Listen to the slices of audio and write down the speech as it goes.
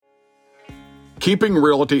Keeping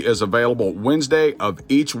Realty is available Wednesday of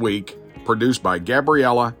each week, produced by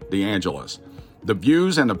Gabriella DeAngelis. The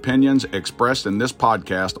views and opinions expressed in this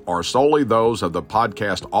podcast are solely those of the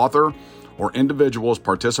podcast author or individuals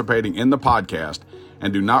participating in the podcast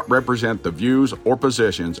and do not represent the views or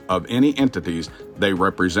positions of any entities they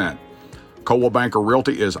represent. Coldwell Banker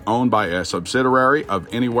Realty is owned by a subsidiary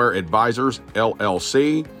of Anywhere Advisors,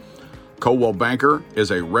 LLC. Coldwell Banker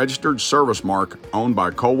is a registered service mark owned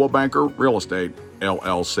by Coldwell Banker Real Estate,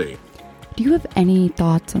 LLC. Do you have any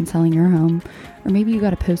thoughts on selling your home? Or maybe you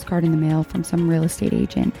got a postcard in the mail from some real estate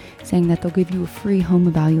agent saying that they'll give you a free home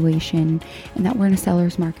evaluation and that we're in a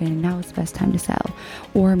seller's market and now it's the best time to sell.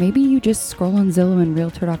 Or maybe you just scroll on Zillow and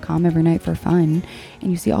Realtor.com every night for fun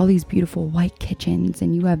and you see all these beautiful white kitchens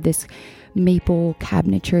and you have this maple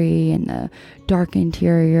cabinetry and the dark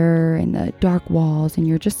interior and the dark walls and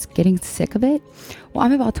you're just getting sick of it. Well,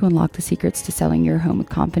 I'm about to unlock the secrets to selling your home with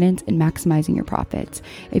confidence and maximizing your profits.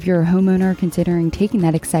 If you're a homeowner considering taking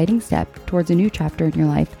that exciting step towards a new chapter in your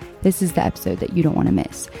life, this is the episode that you don't want to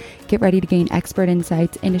miss. Get ready to gain expert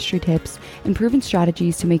insights, industry tips, and proven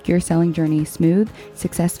strategies to make your selling journey smooth,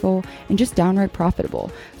 successful, and just downright profitable.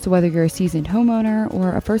 So whether you're a seasoned homeowner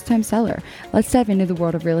or a first-time seller, let's dive into the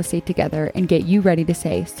world of real estate together and get you ready to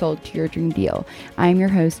say sold to your dream deal. I'm your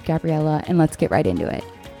host, Gabriella, and let's get right into it.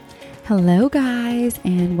 Hello, guys,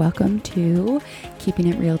 and welcome to Keeping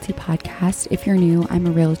It Realty podcast. If you're new, I'm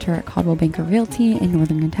a realtor at Coldwell Banker Realty in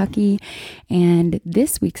Northern Kentucky, and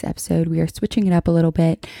this week's episode, we are switching it up a little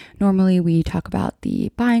bit. Normally, we talk about the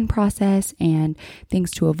buying process and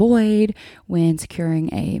things to avoid when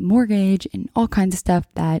securing a mortgage and all kinds of stuff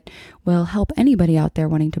that will help anybody out there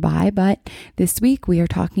wanting to buy, but this week, we are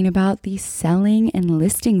talking about the selling and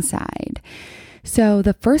listing side. So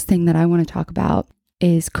the first thing that I want to talk about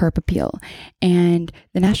is curb appeal. And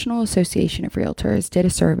the National Association of Realtors did a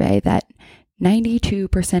survey that 92%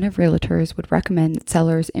 of realtors would recommend that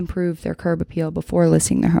sellers improve their curb appeal before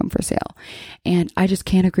listing their home for sale. And I just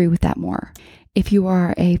can't agree with that more. If you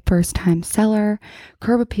are a first-time seller,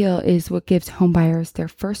 curb appeal is what gives home buyers their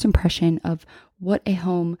first impression of what a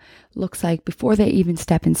home looks like before they even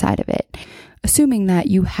step inside of it. Assuming that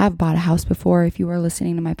you have bought a house before, if you are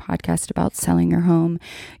listening to my podcast about selling your home,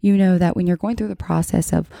 you know that when you're going through the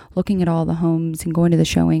process of looking at all the homes and going to the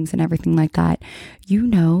showings and everything like that, you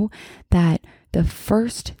know that the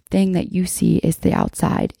first thing that you see is the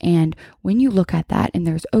outside. And when you look at that and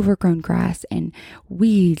there's overgrown grass and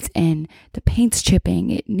weeds and the paint's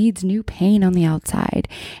chipping, it needs new paint on the outside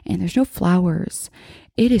and there's no flowers.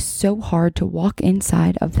 It is so hard to walk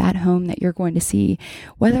inside of that home that you're going to see,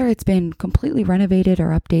 whether it's been completely renovated or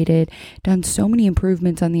updated, done so many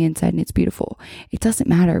improvements on the inside and it's beautiful. It doesn't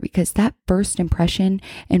matter because that first impression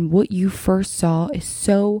and what you first saw is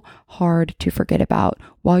so hard to forget about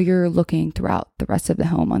while you're looking throughout the rest of the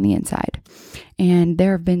home on the inside. And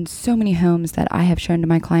there have been so many homes that I have shown to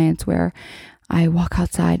my clients where I walk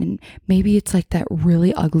outside and maybe it's like that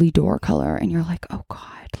really ugly door color and you're like, oh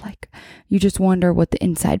God, like you just wonder what the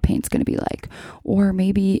inside paint's going to be like. Or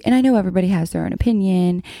maybe, and I know everybody has their own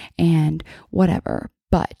opinion and whatever,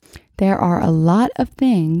 but there are a lot of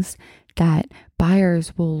things that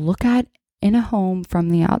buyers will look at in a home from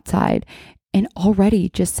the outside and already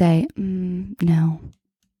just say, no.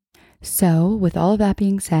 So with all of that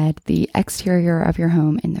being said, the exterior of your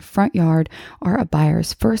home and the front yard are a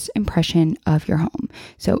buyer's first impression of your home.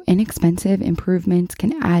 So inexpensive improvements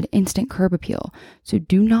can add instant curb appeal. So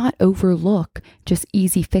do not overlook just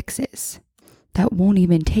easy fixes. That won't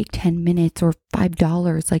even take 10 minutes or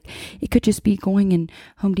 $5. Like it could just be going in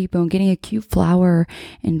Home Depot and getting a cute flower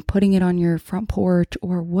and putting it on your front porch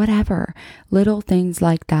or whatever. Little things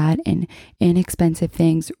like that and inexpensive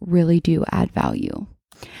things really do add value.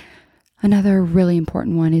 Another really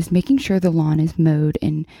important one is making sure the lawn is mowed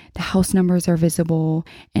and the house numbers are visible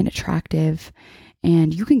and attractive.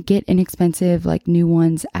 And you can get inexpensive, like new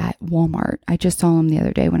ones at Walmart. I just saw them the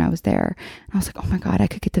other day when I was there. And I was like, oh my God, I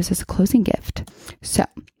could get those as a closing gift. So,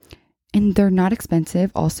 and they're not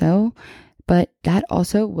expensive also, but that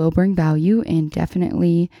also will bring value and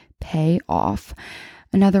definitely pay off.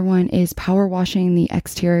 Another one is power washing the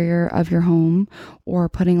exterior of your home or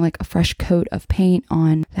putting like a fresh coat of paint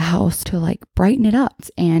on the house to like brighten it up.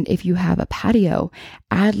 And if you have a patio,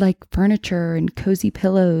 add like furniture and cozy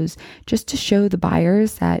pillows just to show the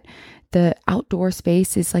buyers that the outdoor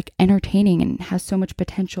space is like entertaining and has so much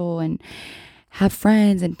potential and have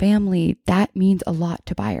friends and family. That means a lot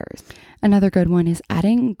to buyers. Another good one is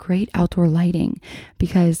adding great outdoor lighting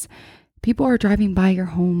because People are driving by your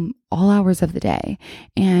home all hours of the day.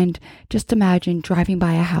 And just imagine driving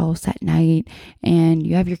by a house at night and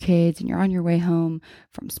you have your kids and you're on your way home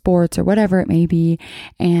from sports or whatever it may be.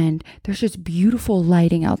 And there's just beautiful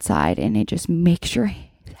lighting outside and it just makes your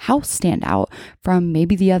house stand out from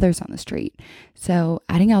maybe the others on the street. So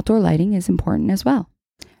adding outdoor lighting is important as well.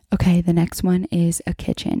 Okay, the next one is a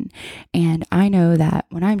kitchen. And I know that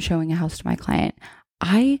when I'm showing a house to my client,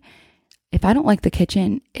 if I don't like the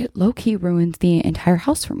kitchen, it low-key ruins the entire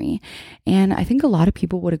house for me. And I think a lot of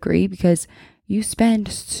people would agree because you spend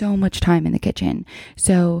so much time in the kitchen.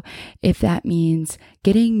 So if that means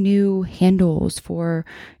getting new handles for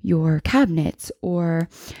your cabinets or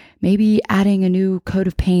maybe adding a new coat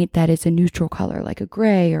of paint that is a neutral color like a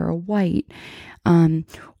gray or a white.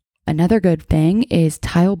 Another good thing is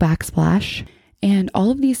tile backsplash. And all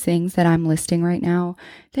of these things that I'm listing right now,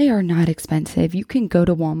 they are not expensive. You can go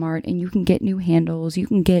to Walmart and you can get new handles. You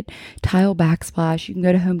can get tile backsplash. You can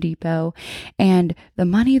go to Home Depot. And the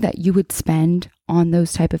money that you would spend on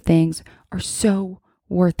those type of things are so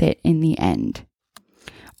worth it in the end.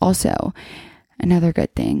 Also, another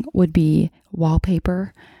good thing would be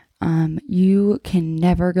wallpaper. You can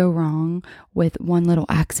never go wrong with one little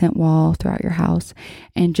accent wall throughout your house.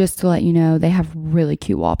 And just to let you know, they have really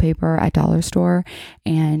cute wallpaper at Dollar Store.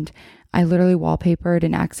 And I literally wallpapered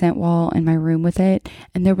an accent wall in my room with it.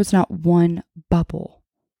 And there was not one bubble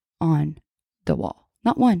on the wall.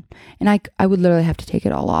 Not one. And I would literally have to take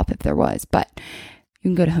it all off if there was. But you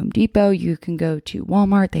can go to Home Depot, you can go to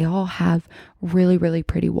Walmart. They all have really, really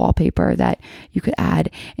pretty wallpaper that you could add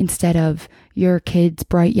instead of your kid's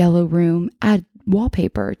bright yellow room. Add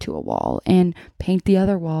wallpaper to a wall and paint the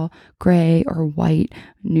other wall gray or white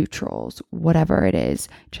neutrals, whatever it is,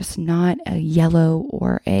 just not a yellow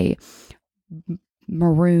or a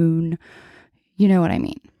maroon. You know what I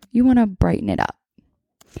mean? You want to brighten it up.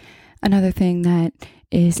 Another thing that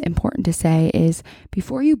is important to say is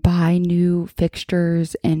before you buy new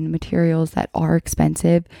fixtures and materials that are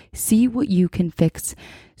expensive, see what you can fix.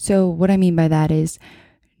 So what I mean by that is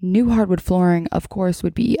new hardwood flooring, of course,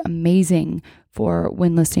 would be amazing for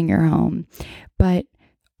when listing your home, but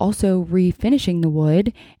also refinishing the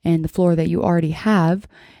wood and the floor that you already have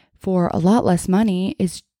for a lot less money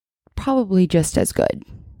is probably just as good.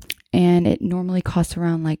 And it normally costs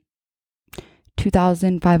around like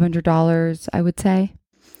 $2,500, I would say.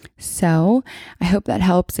 So I hope that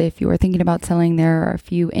helps. If you are thinking about selling, there are a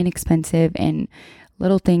few inexpensive and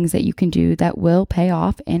little things that you can do that will pay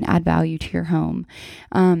off and add value to your home.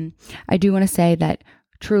 I do want to say that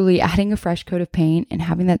truly adding a fresh coat of paint and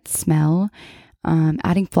having that smell,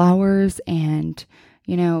 adding flowers and,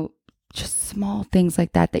 just small things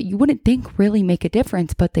like that you wouldn't think really make a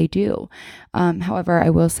difference, but they do. However, I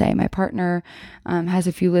will say my partner has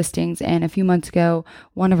a few listings, and a few months ago,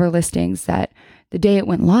 one of her listings that the day it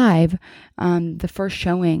went live, the first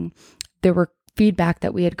showing, there were feedback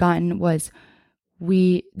that we had gotten was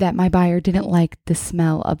that my buyer didn't like the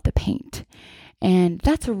smell of the paint. And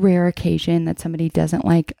that's a rare occasion that somebody doesn't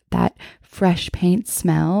like that fresh paint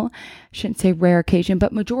smell. Shouldn't say rare occasion,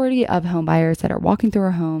 but majority of home buyers that are walking through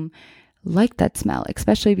a home like that smell,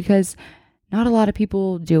 especially because not a lot of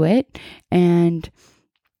people do it. And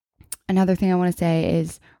another thing I want to say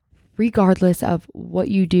is regardless of what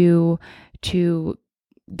you do to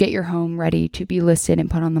get your home ready to be listed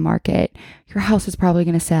and put on the market, your house is probably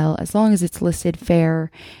going to sell as long as it's listed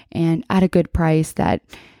fair and at a good price that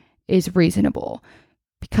is reasonable.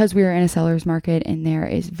 Because we are in a seller's market and there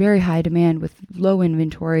is very high demand with low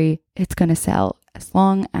inventory, it's going to sell as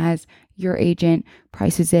long as your agent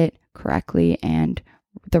prices it correctly and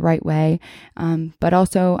the right way. But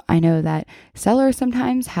also I know that sellers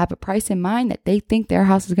sometimes have a price in mind that they think their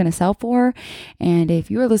house is going to sell for. And if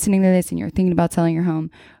you are listening to this and you're thinking about selling your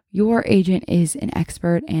home, your agent is an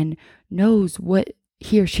expert and knows what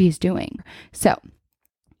he or she is doing. So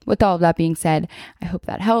with all of that being said, I hope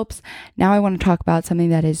that helps. Now I want to talk about something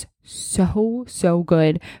that is so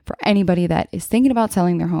good for anybody that is thinking about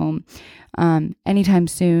selling their home anytime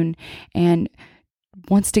soon and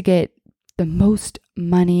wants to get the most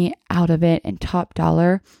money out of it and top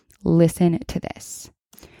dollar. Listen to this.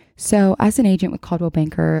 So as an agent with Coldwell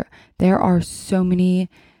Banker, there are so many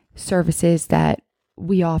services that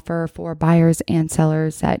we offer for buyers and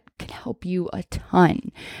sellers that can help you a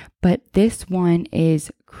ton. But this one is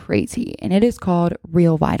crazy, and it is called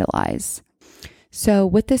RealVitalize. So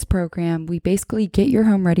with this program, we basically get your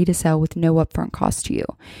home ready to sell with no upfront cost to you.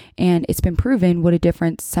 And it's been proven what a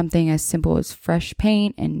difference something as simple as fresh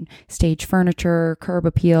paint and stage furniture, curb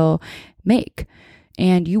appeal make.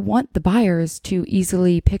 And you want the buyers to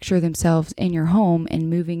easily picture themselves in your home and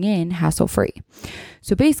moving in hassle-free.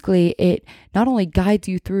 So basically, it not only guides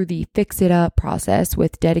you through the fix it up process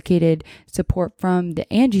with dedicated support from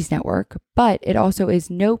the Angie's network, but it also is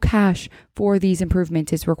no cash for these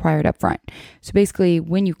improvements is required up front. So basically,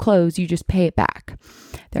 when you close, you just pay it back.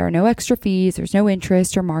 There are no extra fees, there's no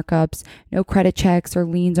interest or markups, no credit checks or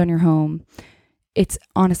liens on your home. It's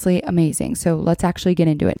honestly amazing. So let's actually get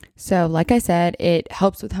into it. So like I said, it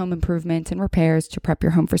helps with home improvements and repairs to prep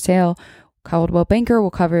your home for sale. Coldwell Banker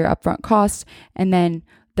will cover your upfront costs, and then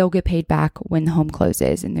they'll get paid back when the home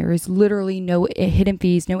closes. And there is literally no hidden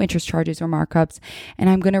fees, no interest charges or markups. And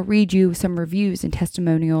I'm going to read you some reviews and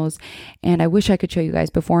testimonials. And I wish I could show you guys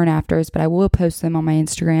before and afters, but I will post them on my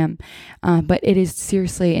Instagram. But it is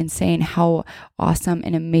seriously insane how awesome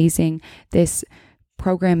and amazing this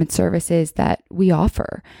program and services that we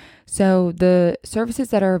offer. So the services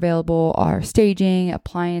that are available are staging,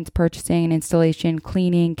 appliance purchasing and installation,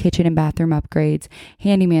 cleaning, kitchen and bathroom upgrades,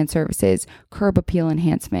 handyman services, curb appeal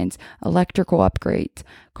enhancements, electrical upgrades,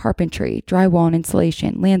 carpentry, drywall and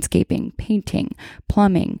insulation, landscaping, painting,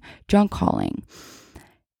 plumbing, junk hauling.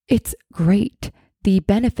 It's great. The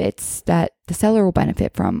benefits that the seller will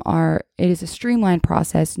benefit from are, it is a streamlined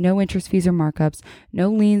process, no interest fees or markups,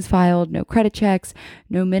 no liens filed, no credit checks,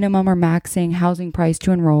 no minimum or maxing housing price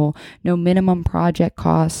to enroll, no minimum project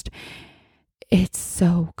cost. It's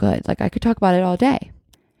so good. Like I could talk about it all day.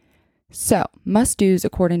 So, must-dos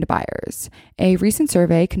according to buyers. A recent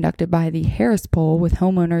survey conducted by the Harris Poll with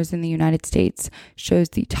homeowners in the United States shows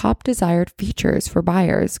the top desired features for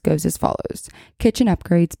buyers goes as follows: kitchen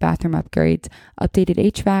upgrades, bathroom upgrades, updated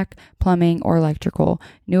HVAC, plumbing or electrical,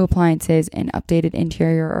 new appliances, and updated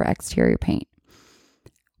interior or exterior paint.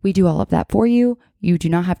 We do all of that for you. You do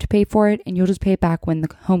not have to pay for it, and you'll just pay it back when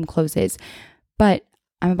the home closes. But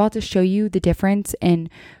I'm about to show you the difference in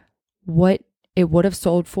what it would have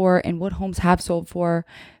sold for and what homes have sold for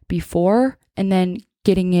before, and then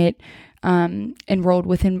getting it enrolled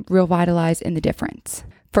within Real Vitalize and the difference.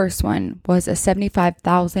 First one was a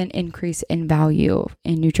 $75,000 increase in value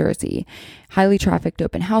in New Jersey. Highly trafficked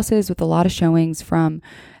open houses with a lot of showings from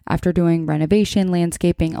after doing renovation,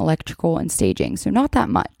 landscaping, electrical, and staging. So not that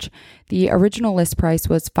much. The original list price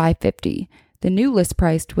was $550. The new list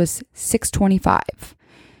price was $625.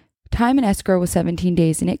 Time in escrow was 17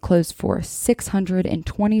 days and it closed for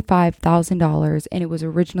 $625,000 and it was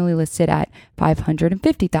originally listed at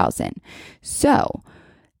 $550,000. So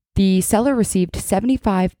the seller received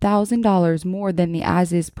 $75,000 more than the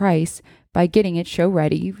as-is price by getting it show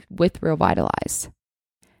ready with Real Vitalize.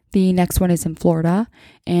 The next one is in Florida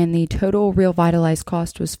and the total Real Vitalize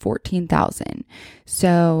cost was $14,000.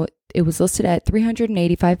 So it was listed at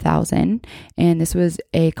 $385,000, and this was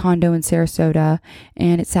a condo in Sarasota,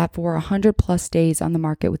 and it sat for 100 plus days on the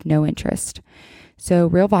market with no interest. So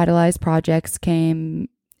Real Vitalize projects came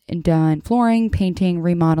and done flooring, painting,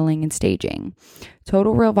 remodeling, and staging.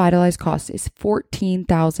 Total Real Vitalize cost is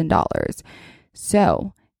 $14,000.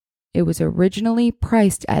 So it was originally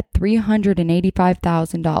priced at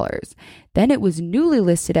 $385,000. Then it was newly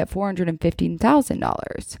listed at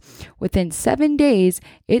 $415,000. Within 7 days,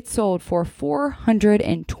 it sold for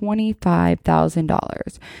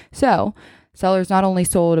 $425,000. So sellers not only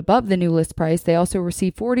sold above the new list price, they also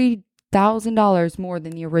received $40,000 more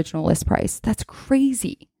than the original list price. That's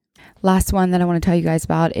crazy. Last one that I want to tell you guys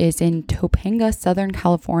about is in Topanga, Southern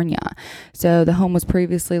California. So the home was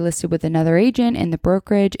previously listed with another agent in the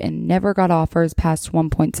brokerage and never got offers past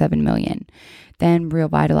 $1.7 million. Then Real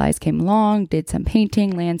Vitalize came along, did some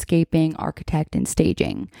painting, landscaping, architect, and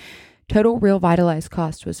staging. Total Real Vitalize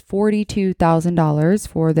cost was $42,000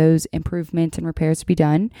 for those improvements and repairs to be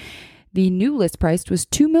done. The new list price was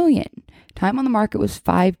 $2 million. Time on the market was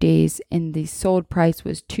 5 days and the sold price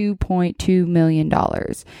was $2.2 million.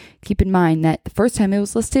 Keep in mind that the first time it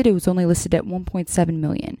was listed, it was only listed at $1.7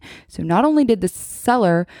 million. So not only did the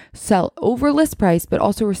seller sell over list price, but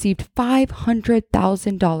also received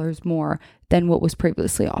 $500,000 more than what was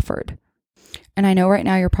previously offered. And I know right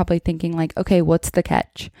now you're probably thinking like, okay, what's the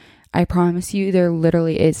catch? I promise you there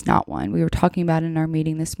literally is not one. We were talking about it in our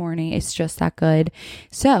meeting this morning. It's just that good.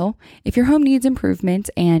 So if your home needs improvements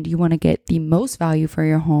and you want to get the most value for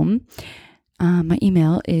your home, my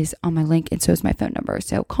email is on my link and so is my phone number.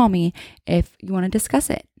 So call me if you want to discuss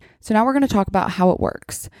it. So now we're going to talk about how it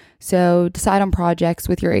works. So decide on projects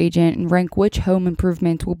with your agent and rank which home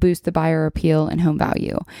improvements will boost the buyer appeal and home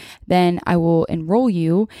value. Then I will enroll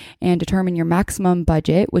you and determine your maximum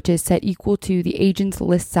budget, which is set equal to the agent's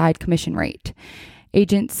list side commission rate.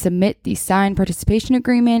 Agents submit the signed participation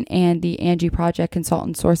agreement, and the Angie Project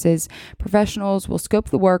Consultant Sources professionals will scope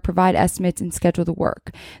the work, provide estimates, and schedule the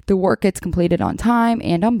work. The work gets completed on time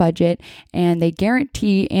and on budget, and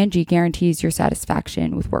Angie guarantees your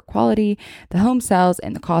satisfaction with work quality. The home sells,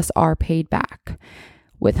 and the costs are paid back.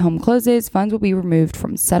 With home closes, funds will be removed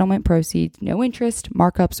from settlement proceeds, no interest,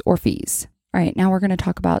 markups, or fees. All right, now we're going to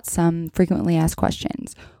talk about some frequently asked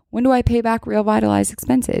questions. When do I pay back RealVitalize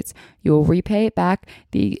expenses? You will repay it back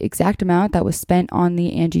the exact amount that was spent on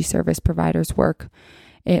the Angie service provider's work.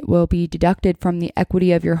 It will be deducted from the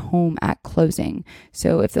equity of your home at closing.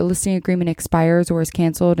 So if the listing agreement expires or is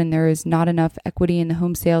canceled and there is not enough equity in the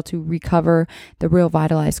home sale to recover the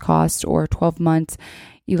RealVitalize cost, or 12 months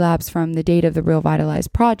elapse from the date of the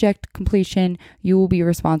RealVitalize project completion, you will be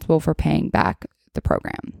responsible for paying back the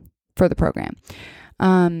program.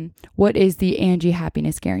 What is the Angie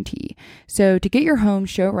Happiness Guarantee? So to get your home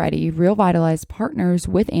show ready, RealVitalize partners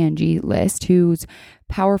with Angie List, whose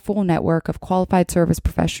powerful network of qualified service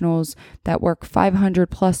professionals that work 500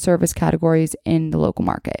 plus service categories in the local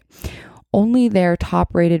market. Only their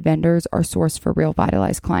top-rated vendors are sourced for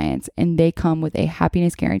RealVitalize clients, and they come with a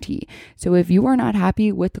happiness guarantee. So if you are not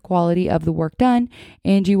happy with the quality of the work done,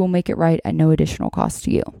 Angie will make it right at no additional cost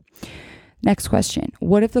to you. Next question.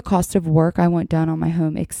 What if the cost of work I want done on my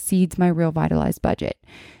home exceeds my RealVitalize budget?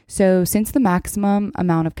 So since the maximum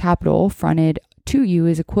amount of capital fronted to you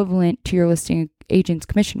is equivalent to your listing agent's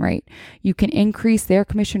commission rate, you can increase their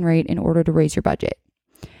commission rate in order to raise your budget.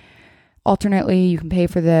 Alternately, you can pay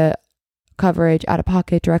for the coverage out of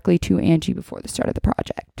pocket directly to Angie before the start of the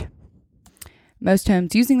project. Most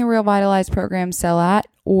homes using the RealVitalize program sell at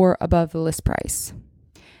or above the list price.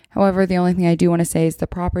 However, the only thing I do want to say is the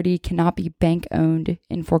property cannot be bank owned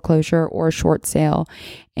in foreclosure or a short sale,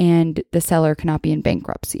 and the seller cannot be in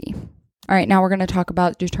bankruptcy. All right, now we're going to talk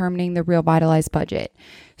about determining the RealVitalize budget.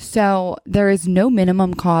 So there is no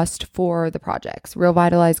minimum cost for the projects.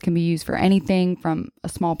 RealVitalize can be used for anything from a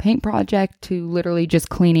small paint project to literally just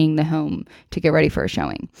cleaning the home to get ready for a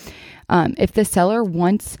showing. If the seller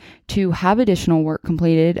wants to have additional work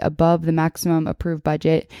completed above the maximum approved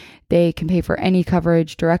budget, they can pay for any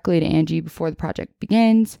coverage directly to Angie before the project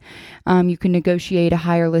begins. You can negotiate a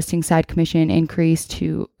higher listing side commission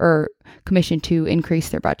to increase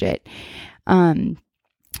their budget.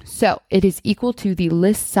 So it is equal to the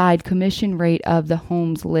list side commission rate of the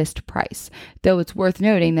home's list price, though it's worth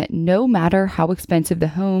noting that no matter how expensive the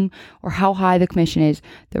home or how high the commission is,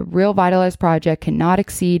 the RealVitalize project cannot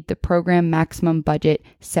exceed the program maximum budget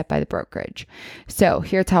set by the brokerage. So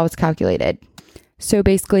here's how it's calculated. So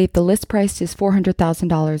basically, if the list price is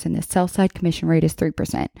 $400,000 and the sell side commission rate is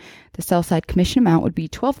 3%, the sell side commission amount would be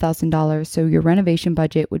 $12,000, so your renovation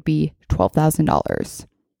budget would be $12,000.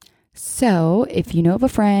 So if you know of a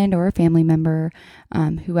friend or a family member,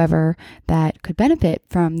 whoever that could benefit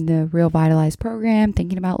from the RealVitalize program,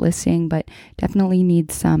 thinking about listing, but definitely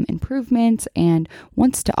needs some improvements and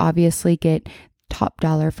wants to obviously get top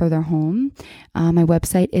dollar for their home, my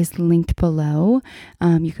website is linked below.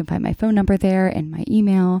 You can find my phone number there and my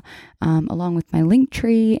email, along with my link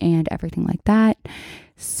tree and everything like that.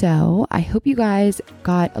 So I hope you guys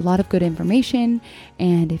got a lot of good information.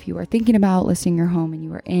 And if you are thinking about listing your home and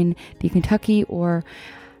you are in the Kentucky, or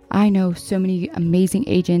I know so many amazing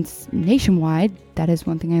agents nationwide. That is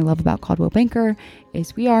one thing I love about Coldwell Banker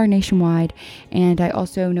is we are nationwide. And I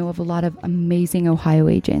also know of a lot of amazing Ohio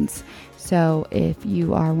agents. So if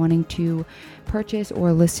you are wanting to purchase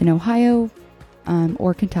or list in Ohio,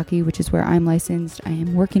 or Kentucky, which is where I'm licensed, I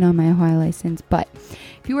am working on my Ohio license. But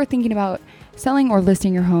if you are thinking about selling or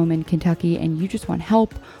listing your home in Kentucky and you just want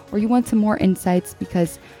help, or you want some more insights,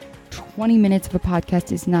 because 20 minutes of a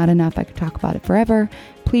podcast is not enough, I could talk about it forever,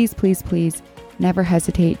 please, please, please never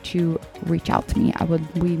hesitate to reach out to me. I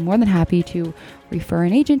would be more than happy to refer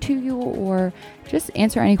an agent to you or just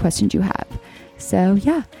answer any questions you have. So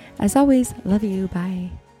yeah, as always, love you. Bye.